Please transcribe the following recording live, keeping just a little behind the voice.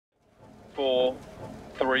4,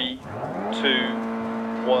 3, 2,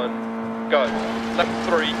 1, go. Left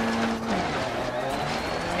 3,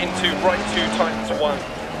 into right 2 tightens 1,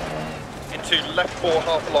 into left 4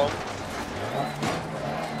 half long,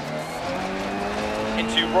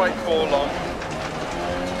 into right 4 long,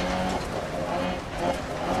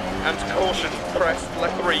 and caution, crest,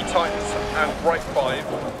 left 3 tightens and right 5,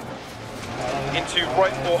 into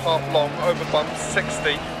right 4 half long, over bump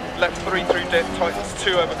 60, left 3 through dip, tightens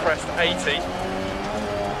 2 over crest 80,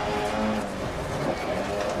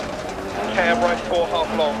 care right 4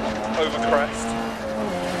 half long, over crest,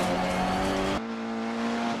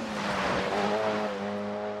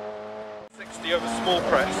 over small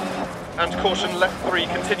crest, and caution left 3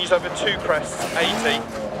 continues over 2 crests 80,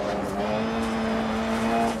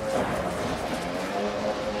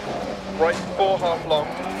 right 4 half long,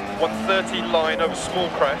 130 line over small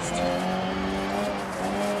crest,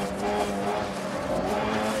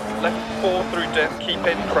 left 4 through dip, keep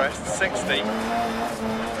in crest 60,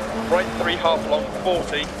 right 3 half long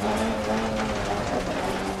 40,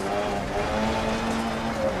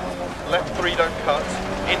 left 3 don't cut,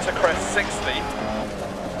 into crest 60,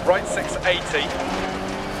 right 6 80,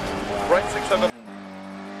 right 6 over,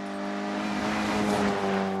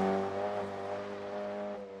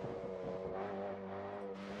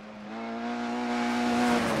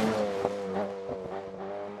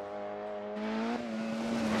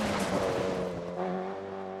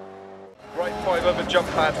 right 5 over jump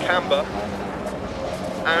pad camber,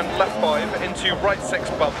 and left 5 into right 6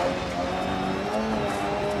 bump,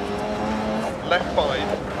 left 5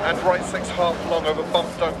 and right 6 half long over bump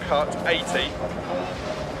don't cut 80,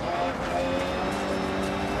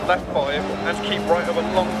 left 5 and keep right over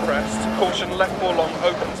long crest, caution left 4 long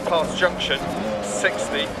opens past junction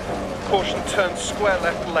 60, caution turns square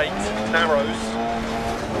left late, narrows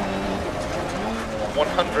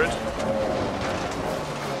 100,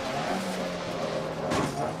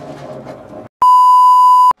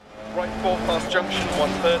 right 4 past junction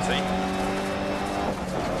 130,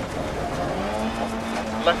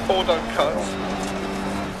 left 4 don't cut,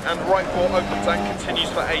 and right 4 opens and continues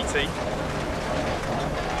for 80,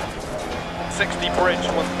 60 bridge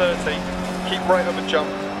 130, keep right over jump,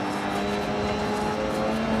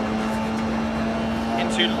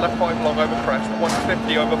 into left 5 long over crest,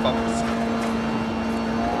 150 over bumps,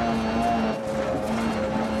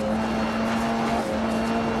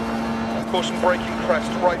 caution braking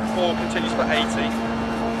crest, right 4 continues for 80,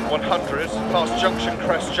 100, past junction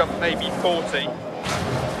crest jump maybe 40,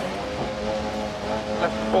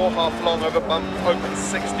 left 4 half long over bump, open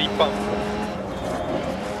 60 bump,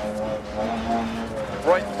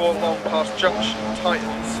 right 4 long past junction,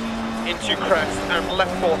 tightens, into crest and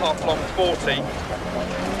left 4 half long 40,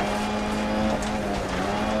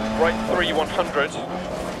 right 3 100,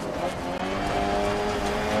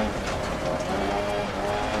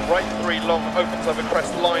 right 3 long opens over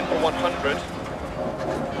crest line for 100,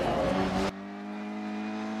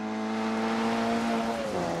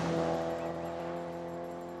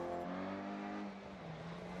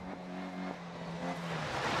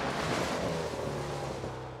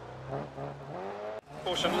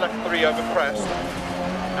 caution left 3 over crest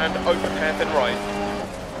and open hairpin right.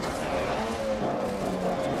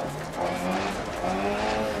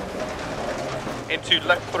 Into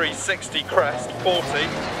left 3 60 crest 40.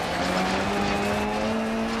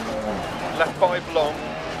 Left 5 long.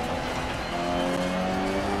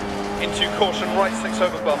 Into caution right 6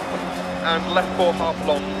 over bump and left 4 half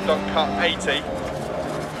long don't cut 80.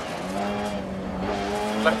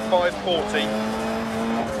 Left 5 40.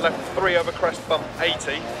 Left 3 over crest bump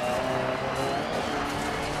 80.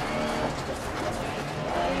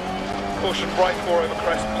 Caution right 4 over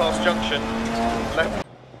crest past junction. Left.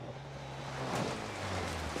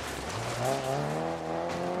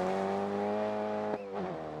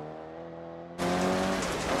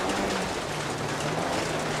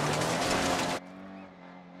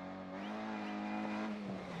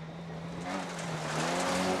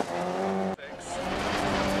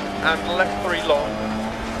 And left 3 long.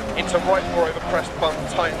 Into right 4 over crest bump,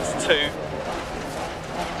 tightens 2,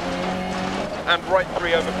 and right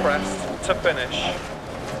 3 over crest to finish.